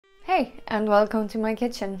Hey, and welcome to my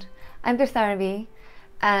kitchen. I'm Birta,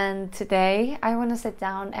 and today I want to sit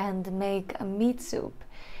down and make a meat soup.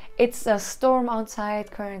 It's a storm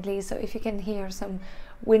outside currently, so if you can hear some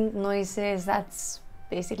wind noises, that's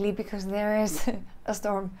basically because there is a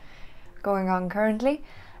storm going on currently.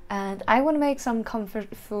 And I want to make some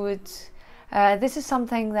comfort food. This is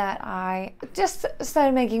something that I just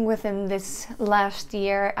started making within this last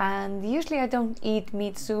year, and usually I don't eat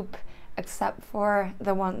meat soup except for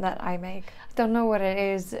the one that I make. I don't know what it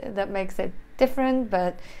is that makes it different,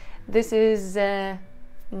 but this is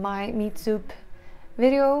my meat soup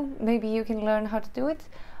video. Maybe you can learn how to do it.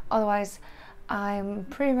 Otherwise, I'm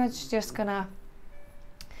pretty much just gonna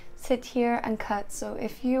sit here and cut. So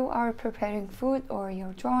if you are preparing food or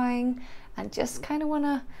you're drawing and just kind of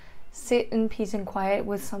wanna sit in peace and quiet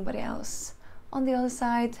with somebody else on the other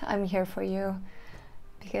side, I'm here for you,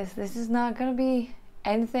 because this is not gonna be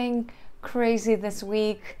anything crazy this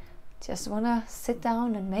week. Just wanna sit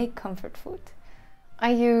down and make comfort food.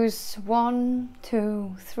 I use 1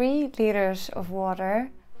 to 3 liters of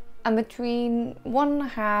water and between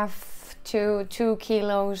 1.5 to 2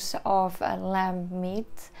 kilos of lamb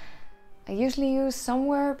meat. I usually use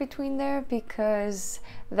somewhere between there because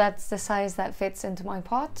that's the size that fits into my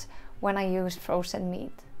pot when I use frozen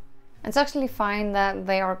meat. It's actually fine that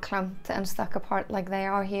they are clumped and stuck apart like they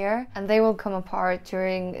are here, and they will come apart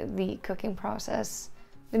during the cooking process.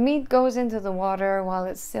 The meat goes into the water while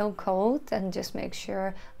it's still cold, and just make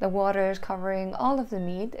sure the water is covering all of the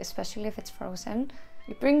meat, especially if it's frozen.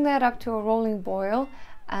 You bring that up to a rolling boil,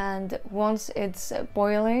 and once it's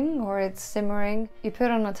boiling or it's simmering, you put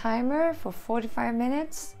on a timer for 45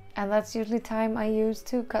 minutes, and that's usually time I use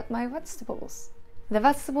to cut my vegetables. The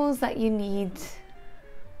vegetables that you need,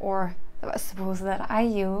 or the vegetables that I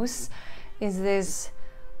use, is this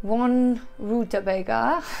one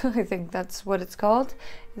rutabaga. I think that's what it's called.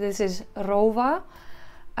 This is rova.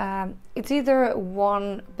 It's either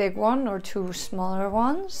one big one or 2 smaller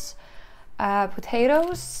ones.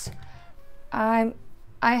 Potatoes. I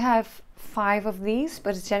have 5 of these,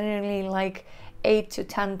 but it's generally like 8 to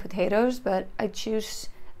 10 potatoes, but I choose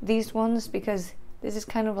these ones because this is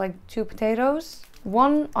kind of like 2 potatoes.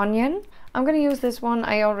 1 onion. I'm gonna use this one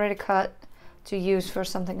I already cut to use for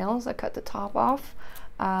something else. I cut the top off.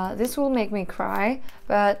 This will make me cry,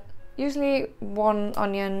 but usually 1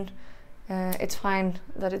 onion, it's fine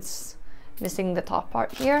that it's missing the top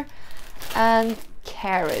part here. And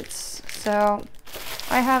carrots. So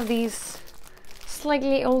I have these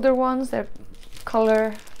slightly older ones, they're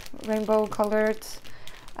rainbow colored,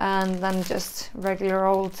 and then just regular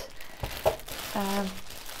old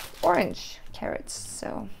orange carrots.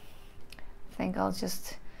 So I think I'll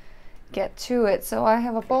just get to it. So I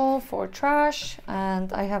have a bowl for trash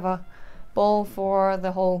and I have a bowl for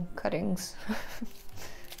the whole cuttings.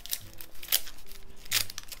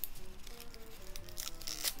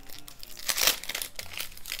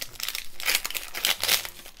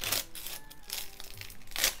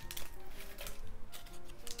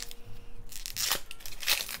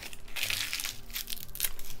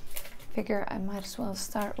 Figure I might as well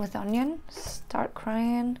start with onion, start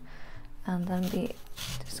crying, and then be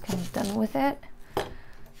just kind of done with it.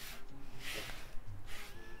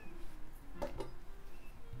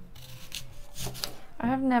 I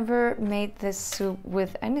have never made this soup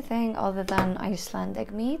with anything other than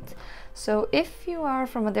Icelandic meat. So if you are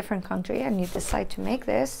from a different country and you decide to make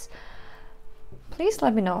this, please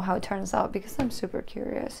let me know how it turns out, because I'm super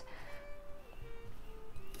curious.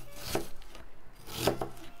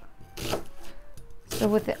 So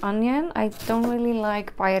with the onion, I don't really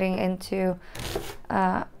like biting into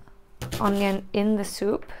onion in the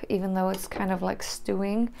soup, even though it's kind of like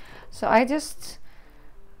stewing. So I just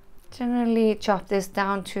generally chop this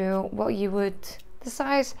down to what you would, the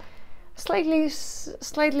size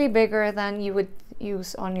slightly bigger than you would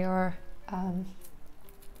use on your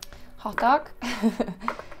hot dog.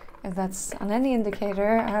 If that's on any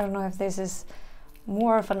indicator. I don't know if this is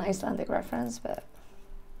more of an Icelandic reference, but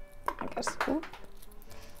I guess. Ooh.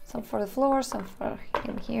 Some for the floor, some for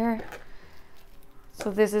in here.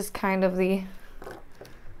 So this is kind of the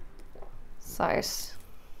size.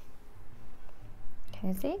 Can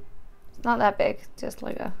you see? It's not that big, just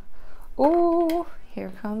like a... Oh,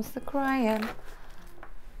 here comes the crying.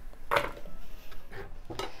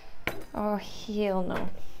 Oh, hell no.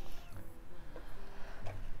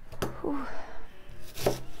 Whew.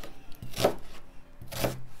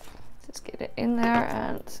 Just get it in there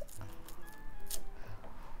and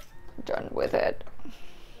done with it.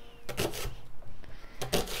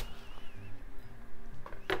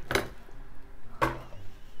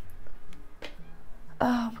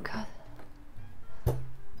 Oh my god.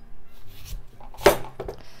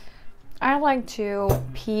 like to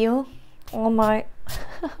peel all my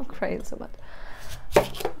I'm crying so much.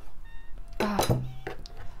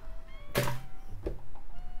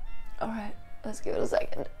 All right, let's give it a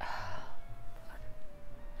second.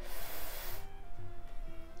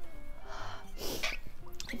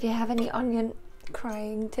 If you have any onion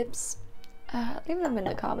crying tips, leave them in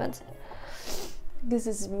the comments. This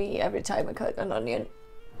is me every time I cut an onion.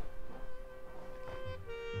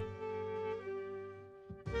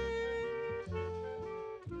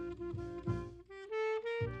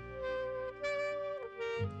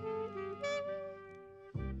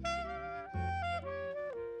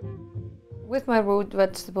 With my root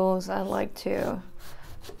vegetables, I like to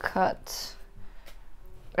cut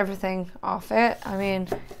everything off it. I mean,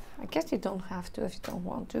 I guess you don't have to if you don't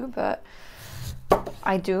want to, but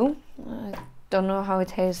I do. I don't know how it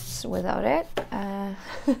tastes without it.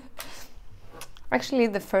 Actually,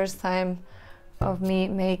 the first time of me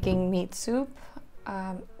making meat soup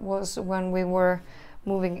was when we were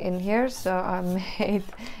moving in here. So I made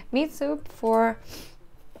meat soup for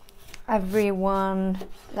everyone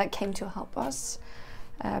that came to help us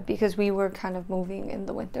because we were kind of moving in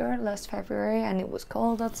the winter last February and it was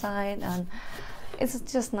cold outside, and it's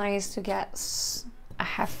just nice to get a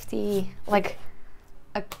hefty, like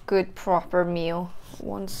a good proper meal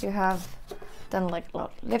once you have done like a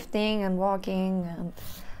lot of lifting and walking and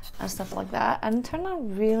stuff like that, and it turned out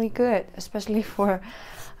really good, especially for,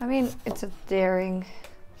 I mean, it's a daring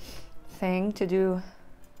thing to do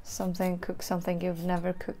something, cook something you've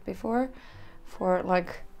never cooked before for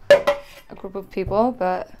like a group of people,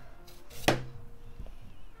 but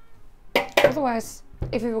otherwise,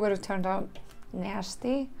 if it would have turned out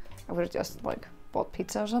nasty, I would have just like bought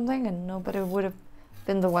pizza or something and nobody would have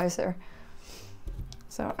been the wiser.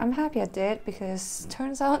 So I'm happy I did, because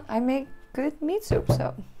turns out I make good meat soup.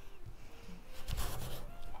 So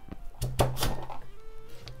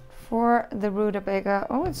for the rutabaga,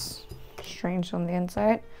 oh, it's strange on the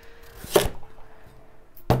inside.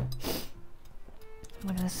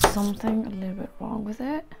 There's something a little bit wrong with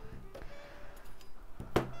it.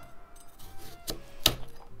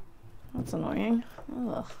 That's annoying.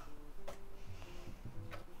 Ugh.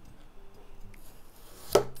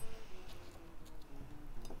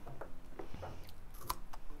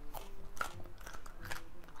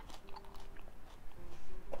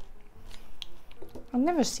 I've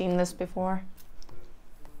never seen this before.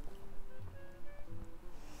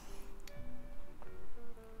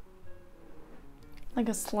 Like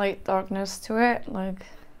a slight darkness to it, like,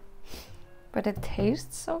 but it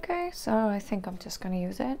tastes okay, so I think I'm just gonna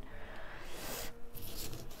use it.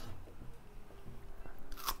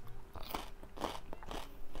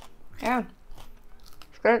 Yeah,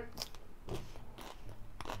 it's good.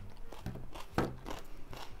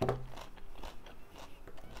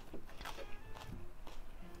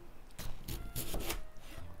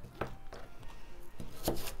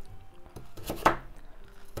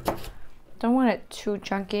 Don't want it too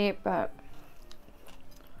chunky, but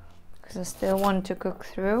because I still want to cook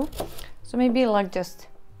through, so maybe like just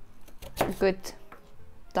a good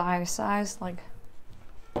die size, like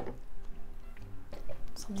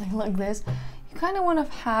something like this. You kind of want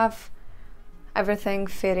to have everything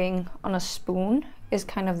fitting on a spoon is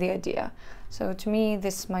kind of the idea. So to me,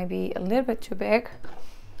 this might be a little bit too big.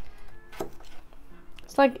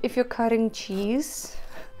 It's like if you're cutting cheese,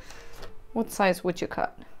 what size would you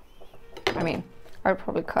cut? I mean, I'd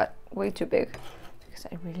probably cut way too big because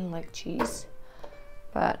I really like cheese,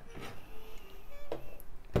 but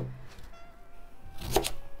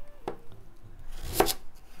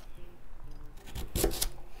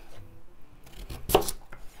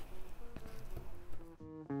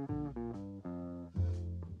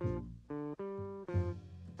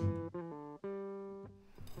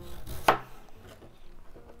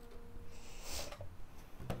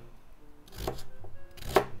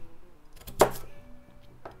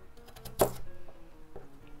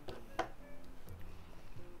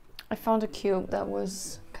I found a cube that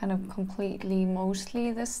was kind of completely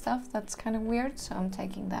mostly this stuff. That's kind of weird, so I'm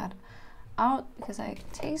taking that out because I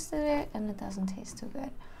tasted it and it doesn't taste too good.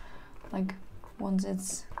 Like once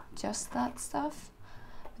it's just that stuff.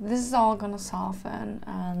 This is all gonna soften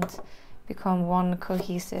and become one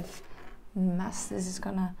cohesive mess. This is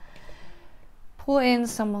gonna pull in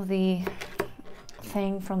some of the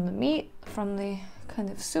thing from the meat, from the kind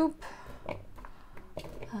of soup,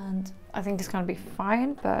 and I think it's gonna be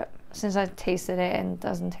fine, but since I tasted it and it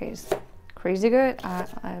doesn't taste crazy good,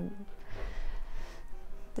 I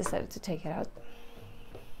decided to take it out.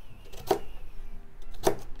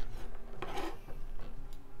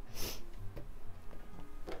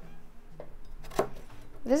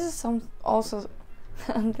 this is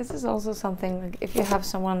this is also something, like, if you have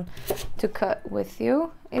someone to cut with you,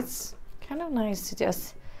 it's kind of nice to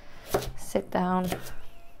just sit down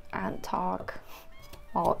and talk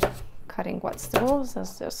while cutting vegetables.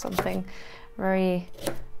 There's just something very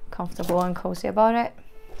comfortable and cozy about it.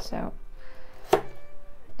 So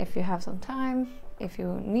if you have some time, if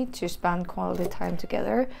you need to spend quality time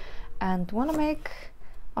together and want to make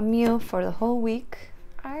a meal for the whole week,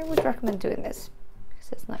 I would recommend doing this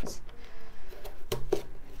because it's nice.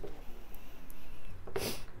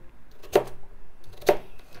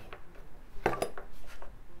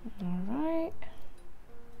 All right.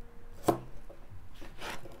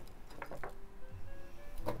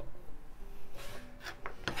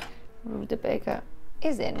 Rutabaga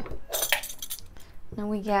is in. Now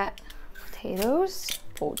we get potatoes.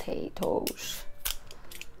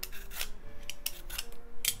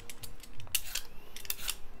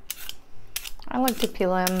 I like to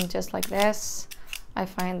peel them just like this. I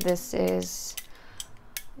find this is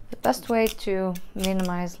the best way to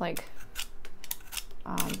minimize, like,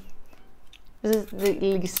 this is the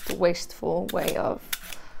least wasteful way of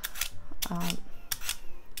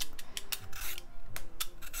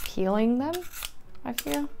peeling them, I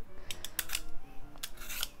feel.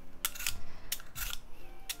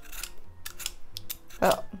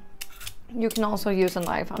 But you can also use a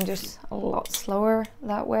knife. I'm just a lot slower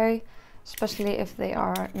that way, especially if they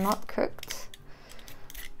are not cooked.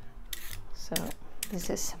 So this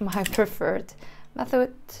is my preferred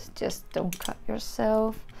method. Just don't cut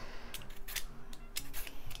yourself.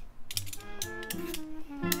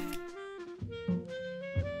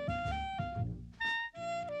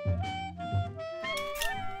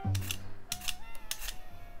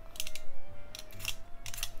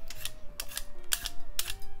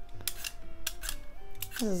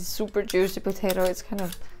 This is a super juicy potato. It's kind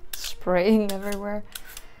of spraying everywhere.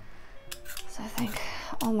 So I think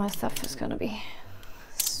all my stuff is gonna be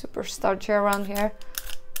super starchy around here.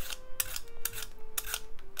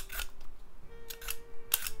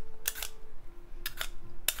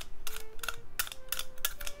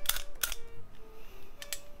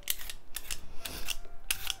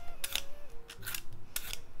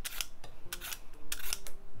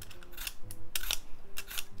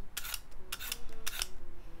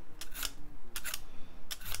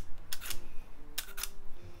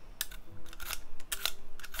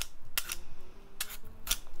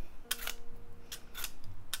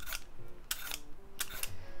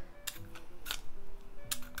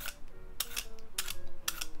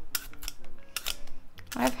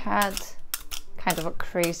 I've had kind of a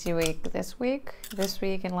crazy week this week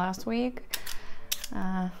and last week.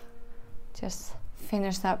 Just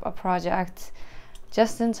finished up a project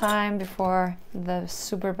just in time before the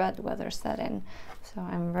super bad weather set in. So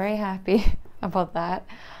I'm very happy about that.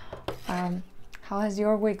 How has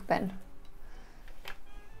your week been?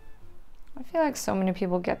 I feel like so many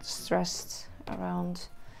people get stressed around,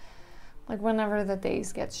 like, whenever the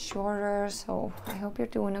days get shorter. So I hope you're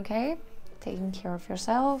doing okay, taking care of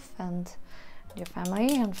yourself and your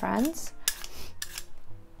family and friends.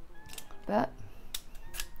 But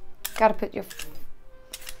gotta put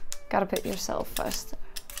yourself first.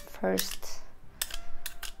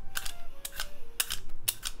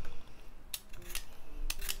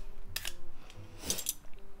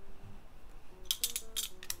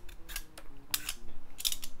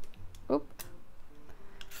 Oop.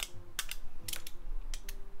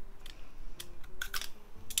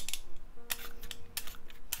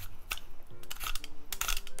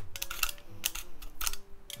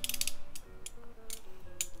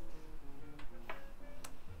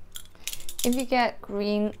 If you get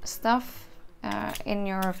green stuff in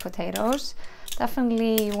your potatoes,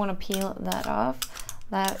 definitely you want to peel that off.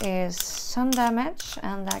 That is sun damage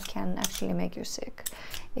and that can actually make you sick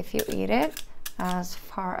if you eat it, as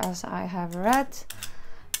far as I have read.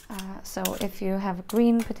 So if you have a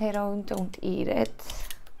green potato, don't eat it.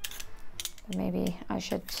 But maybe I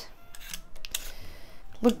should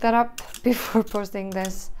look that up before posting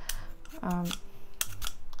this.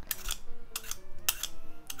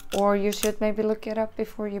 Or you should maybe look it up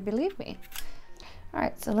before you believe me. All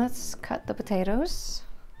right, so let's cut the potatoes.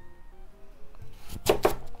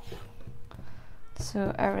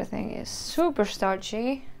 So everything is super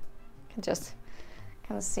starchy. You can just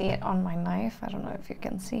kind of see it on my knife. I don't know if you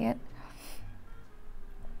can see it.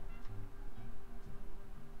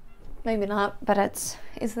 Maybe not, but it's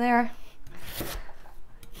there.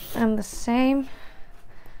 And the same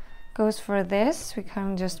goes for this. We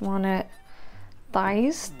kind of just want it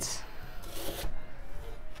diced.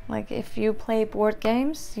 Like if you play board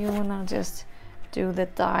games, you wanna just do the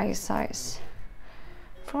die size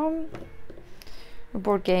from? A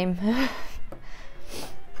board game.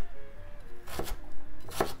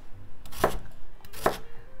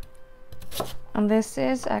 And this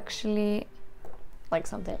is actually like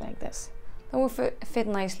something like this. That will fit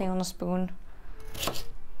nicely on a spoon. Here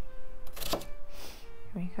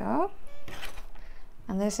we go.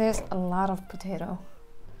 And this is a lot of potato.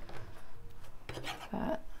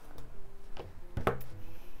 But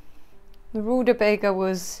the rutabaga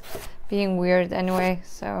was being weird anyway,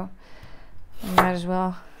 so I might as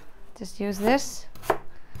well just use this.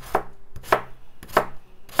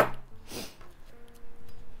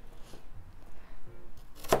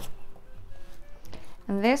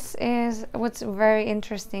 And this is what's very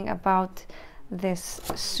interesting about this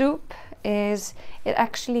soup is it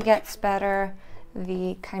actually gets better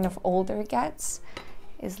the kind of older it gets.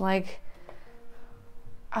 It's like,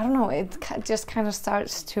 I don't know, it just kind of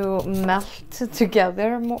starts to melt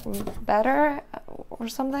together better or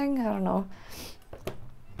something, I don't know.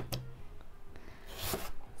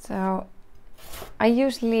 So I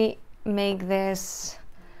usually make this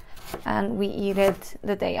and we eat it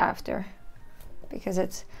the day after because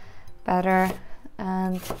it's better,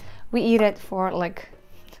 and we eat it for like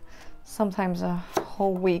sometimes a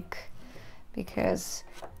whole week because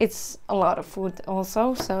it's a lot of food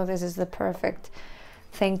also. So this is the perfect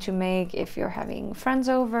thing to make if you're having friends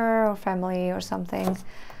over or family or something,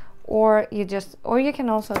 or you can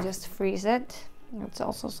also just freeze it. It's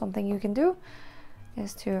also something you can do,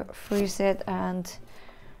 is to freeze it and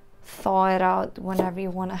thaw it out whenever you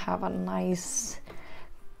want to have a nice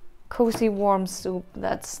cozy warm soup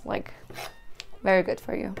that's like very good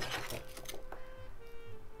for you.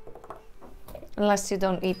 Unless you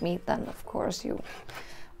don't eat meat, then of course you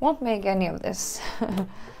won't make any of this.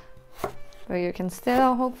 But you can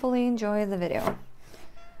still hopefully enjoy the video.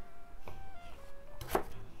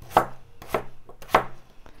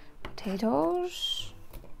 Potatoes.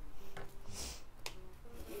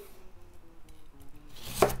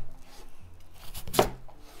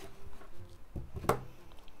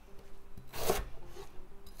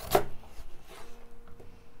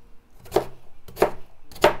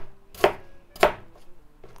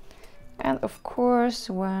 And of course,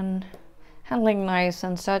 when handling knives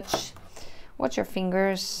and such, watch your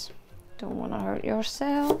fingers. Don't want to hurt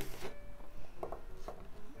yourself.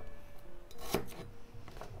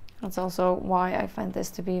 That's also why I find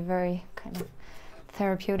this to be very kind of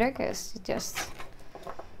therapeutic, is just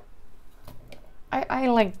I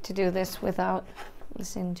like to do this without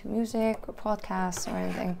listening to music or podcasts or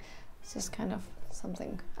anything. It's just kind of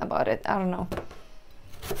something about it, I don't know.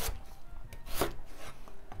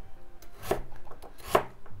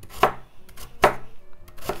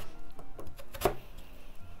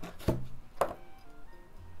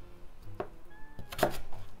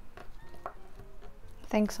 I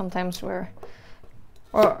think sometimes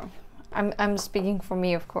I'm speaking for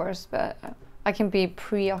me, of course, but I can be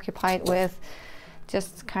preoccupied with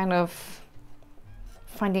just kind of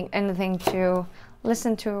finding anything to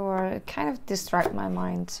listen to or kind of distract my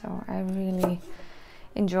mind. So I really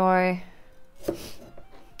enjoy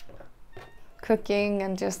cooking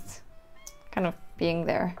and just kind of being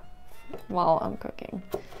there while I'm cooking.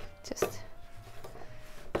 Just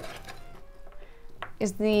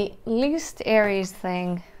is the least Aries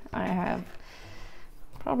thing I have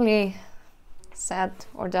probably said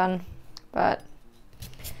or done, but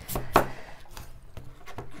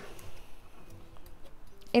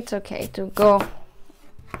it's okay to go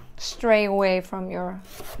stray away from your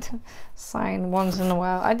sign once in a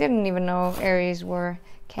while. I didn't even know Aries were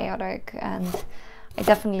chaotic, and I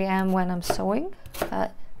definitely am when I'm sewing,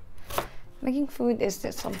 but making food is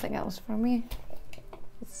just something else for me.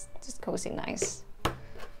 It's just cozy, nice.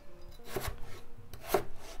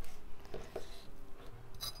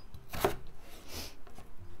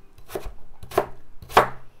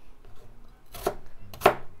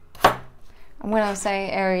 And when I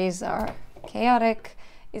say Aries are chaotic,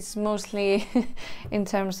 it's mostly in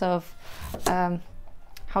terms of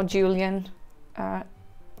how Julian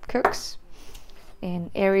cooks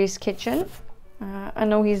in Aries Kitchen. I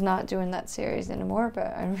know he's not doing that series anymore,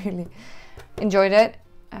 but I really enjoyed it.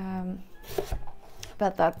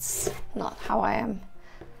 But that's not how I am.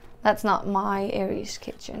 That's not my Aries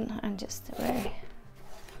Kitchen. I'm just very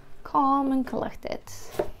calm and collected.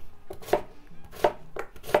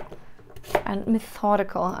 And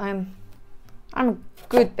methodical. I'm a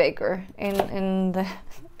good baker in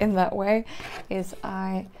that way. Is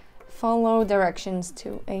I follow directions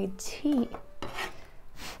to a T.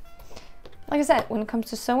 Like I said, when it comes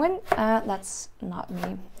to sewing, that's not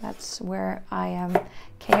me. That's where I am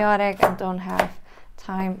chaotic and don't have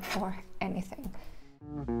time for anything.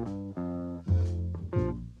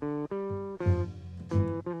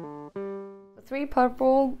 Three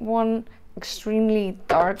purple, one extremely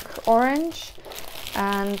dark orange,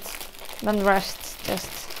 and then the rest just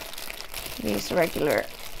these regular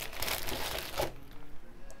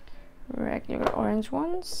orange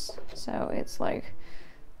ones. So it's like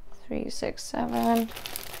 3, 6, 7,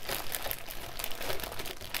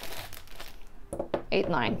 8,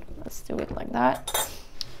 9. Let's do it like that.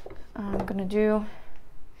 I'm gonna do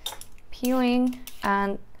peeling,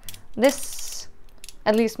 and this,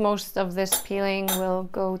 at least most of this peeling, will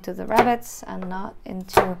go to the rabbits and not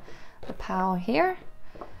into the pile here,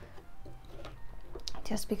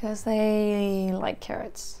 just because they like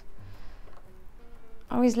carrots.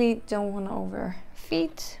 Obviously don't want to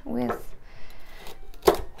overfeed with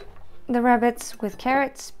the rabbits with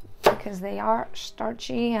carrots, because they are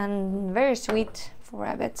starchy and very sweet for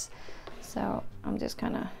rabbits. So I'm just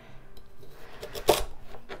gonna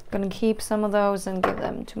keep some of those and give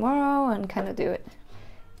them tomorrow, and kind of do it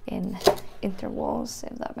in intervals,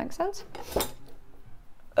 if that makes sense.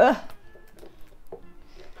 Ugh.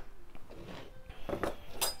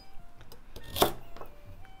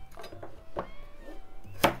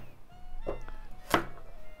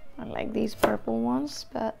 I like these purple ones,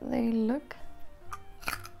 but they look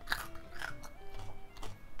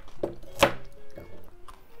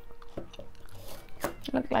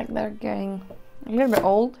like they're getting a little bit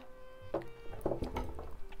old.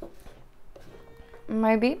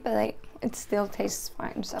 Maybe, but it still tastes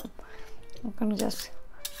fine, so I'm gonna just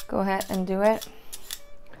go ahead and do it.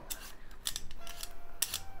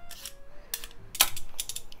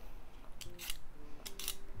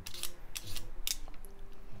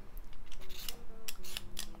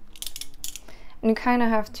 And you kind of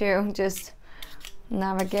have to just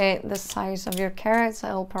navigate the size of your carrots.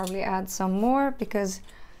 I'll probably add some more, because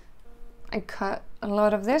I cut a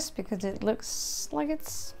lot of this because it looks like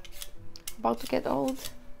it's about to get old.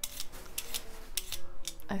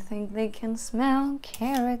 I think they can smell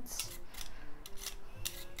carrots.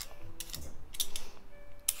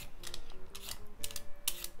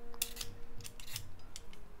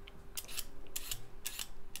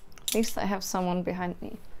 At least I have someone behind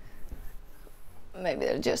me. Maybe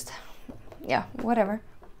they're just, yeah, whatever.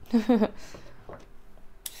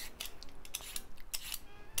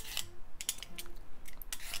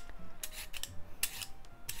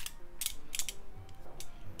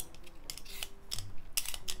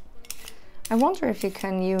 I wonder if you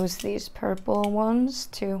can use these purple ones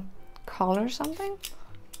to color something,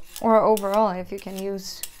 or overall if you can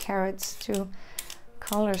use carrots to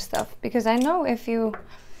color stuff, because I know if you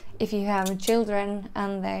have children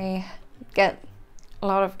and they get a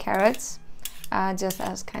lot of carrots just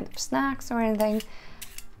as kind of snacks or anything,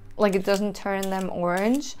 like, it doesn't turn them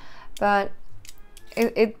orange, but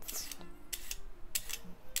it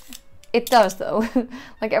does though.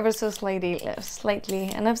 Like, ever so slightly,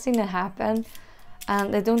 and I've seen it happen,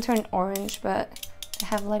 and they don't turn orange, but they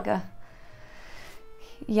have like a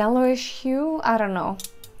yellowish hue, I don't know,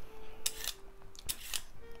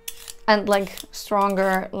 and like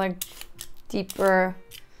stronger, like deeper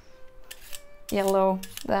yellow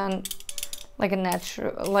than like a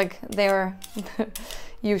natural, like their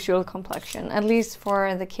usual complexion. At least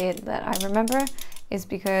for the kid that I remember, is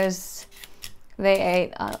because they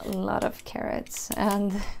ate a lot of carrots,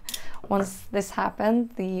 and once this happened,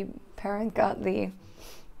 the parent got the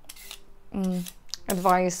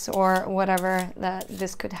advice or whatever that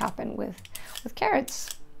this could happen with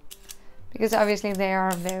carrots, because obviously they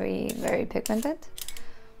are very, very pigmented.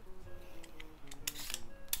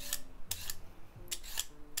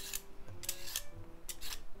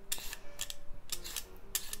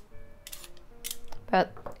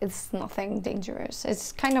 But it's nothing dangerous.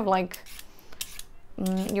 It's kind of like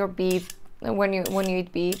your beet, when you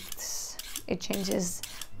eat beets, it changes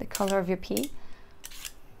the color of your pea.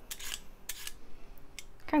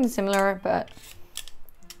 Kind of similar, but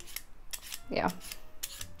yeah,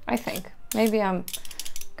 I think. Maybe I'm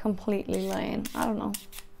completely lying, I don't know.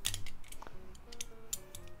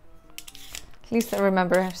 At least I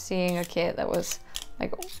remember seeing a kid that was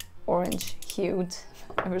like orange hued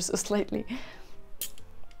ever so slightly.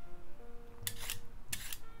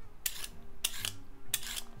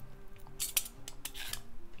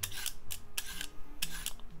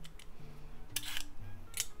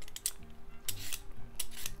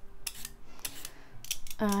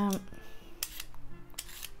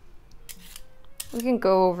 We can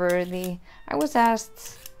go over I was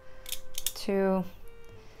asked to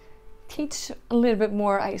teach a little bit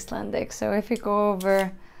more Icelandic, so if we go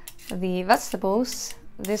over the vegetables,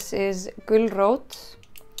 this is gulrót,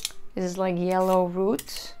 is like yellow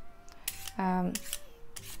root.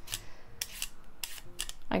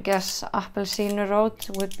 I guess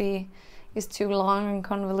appelsinrót is too long and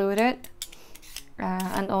convoluted.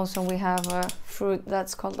 And also we have a fruit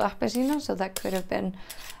that's called appelsino, so that could have been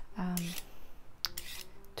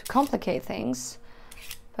to complicate things.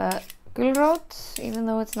 But gulrót, even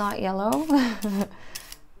though it's not yellow,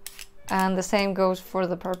 and the same goes for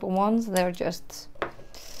the purple ones, they're just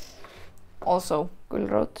also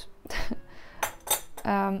gulrót.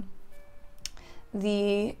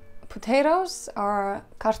 The potatoes are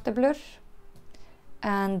kartöflur,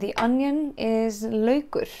 and the onion is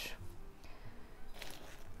laukur.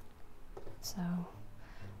 So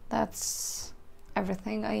that's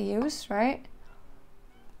everything I use, right?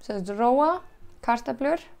 So it's róa,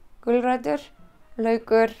 kartöflur, gulrætur,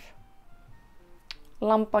 laukur,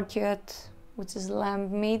 lambakjöt, which is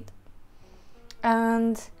lamb meat,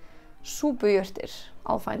 and súpujurtir.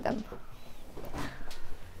 I'll find them.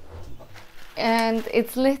 And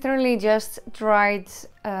it's literally just dried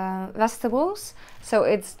vegetables. So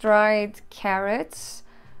it's dried carrots,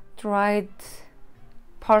 dried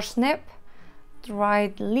parsnip,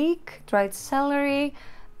 dried leek, dried celery,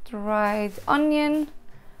 dried onion,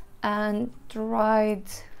 and dried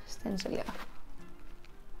stensilia.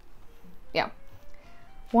 Yeah,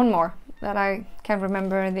 one more that I can't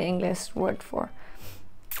remember the English word for.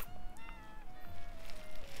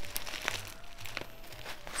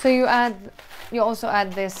 So you also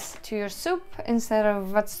add this to your soup instead of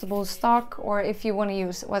vegetable stock, or if you want to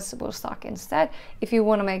use vegetable stock instead, if you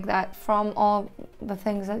want to make that from all the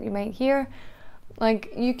things that you made here,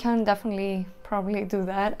 like you can definitely probably do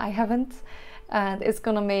that. I haven't, and it's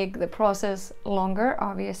gonna make the process longer,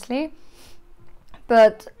 obviously,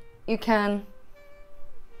 but you can,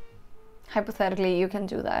 hypothetically, you can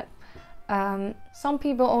do that. Some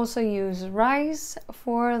people also use rice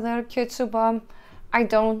for their kjötsúpa. I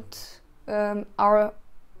don't. Our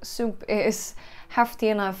soup is hefty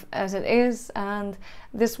enough as it is, and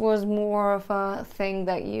this was more of a thing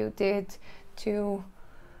that you did to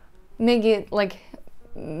make it like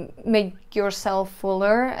make yourself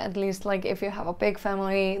fuller. At least like if you have a big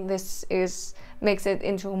family, this makes it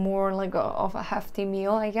into more like of a hefty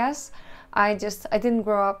meal, I guess. I didn't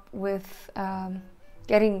grow up with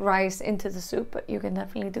getting rice into the soup, but you can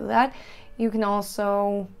definitely do that. You can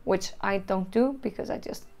also, which I don't do because I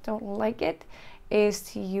just don't like it, is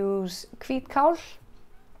to use hvítkál,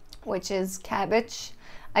 which is cabbage.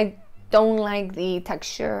 I don't like the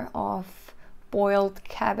texture of boiled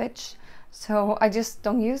cabbage, so I just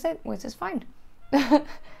don't use it, which is fine.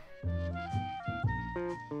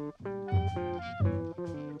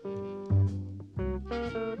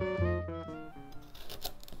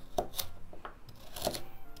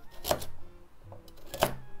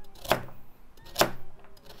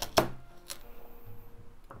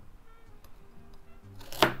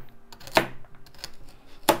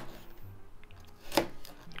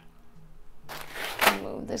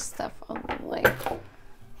 Move this stuff out of the way.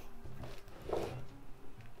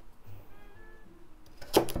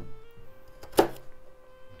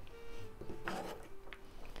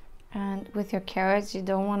 And with your carrots, you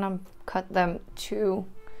don't want to cut them too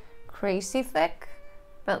crazy thick,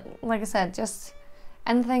 but like I said, just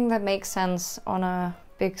anything that makes sense on a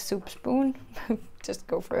big soup spoon, just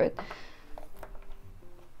go for it.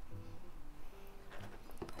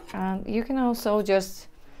 And you can also just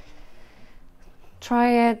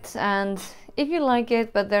try it, and if you like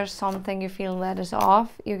it but there's something you feel that is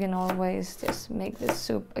off, you can always just make this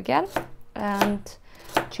soup again and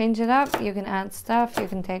change it up. You can add stuff, you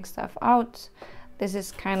can take stuff out. This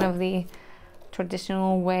is kind of the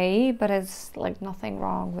traditional way, but it's like nothing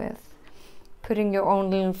wrong with putting your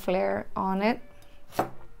own little flair on it.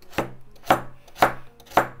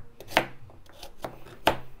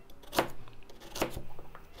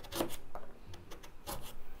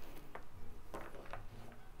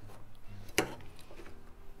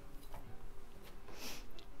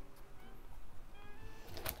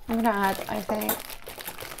 I'm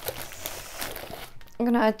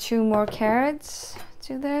gonna add 2 more carrots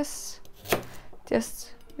to this,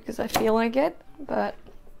 just because I feel like it, but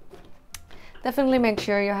definitely make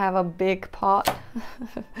sure you have a big pot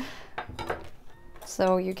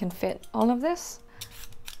so you can fit all of this.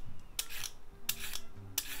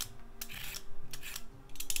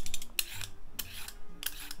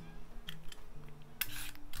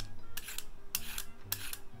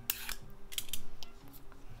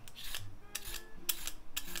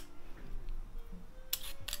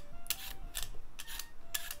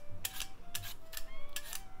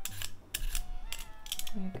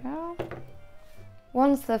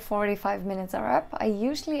 Once the 45 minutes are up, I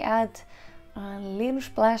usually add a little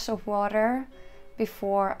splash of water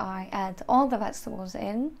before I add all the vegetables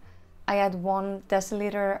in. I add 1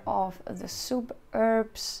 deciliter of the soup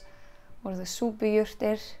herbs or the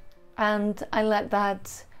súpujurtir, and I let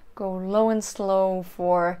that go low and slow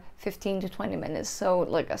for 15 to 20 minutes, so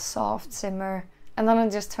like a soft simmer. And then I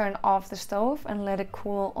just turn off the stove and let it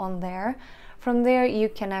cool on there. From there you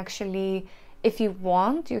can actually, if you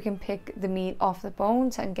want, you can pick the meat off the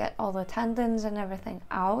bones and get all the tendons and everything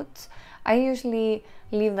out. I usually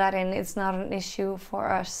leave that in, it's not an issue for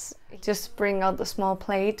us. Just bring out the small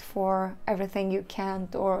plate for everything you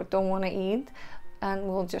can't or don't want to eat, and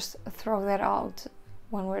we'll just throw that out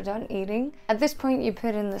when we're done eating. At this point you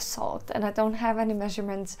put in the salt, and I don't have any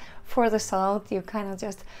measurements for the salt. You kind of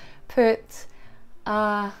just put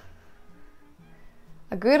a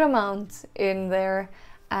good amount in there,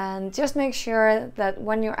 and just make sure that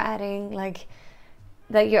when you're adding, like,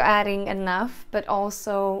 that you're adding enough, but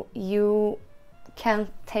also you can't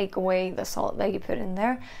take away the salt that you put in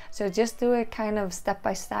there. So just do it kind of step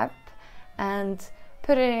by step and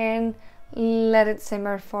put it in, let it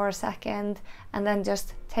simmer for a second, and then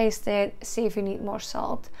just taste it, see if you need more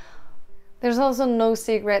salt. There's also no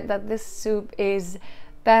secret that this soup is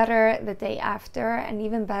better the day after, and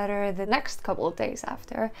even better the next couple of days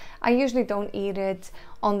after. I usually don't eat it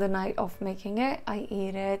on the night of making it. I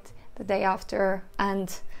eat it the day after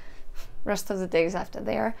and rest of the days after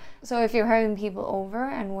there. So if you're having people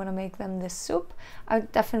over and want to make them this soup, I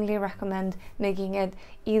would definitely recommend making it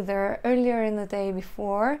either earlier in the day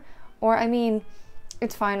before, or I mean,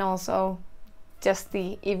 it's fine also just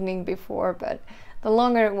the evening before, but the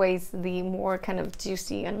longer it waits, the more kind of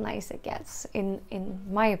juicy and nice it gets, in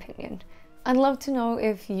my opinion. I'd love to know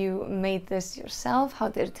if you made this yourself. How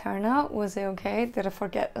did it turn out? Was it okay? Did I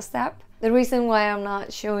forget a step? The reason why I'm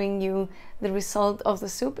not showing you the result of the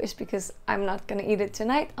soup is because I'm not gonna eat it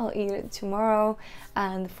tonight. I'll eat it tomorrow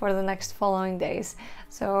and for the next following days.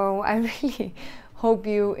 So I really hope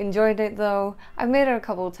you enjoyed it though. I've made it a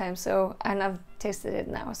couple of times, and I've tasted it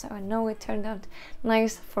now, so I know it turned out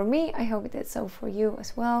nice for me. I hope it did so for you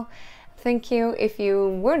as well. Thank you if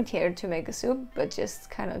you weren't here to make a soup, but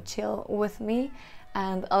just kind of chill with me,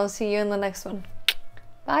 and I'll see you in the next one.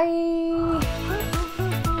 Bye!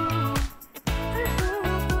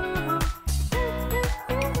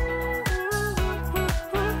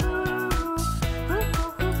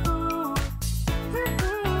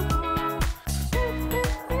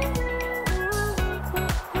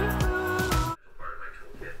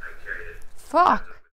 Fuck!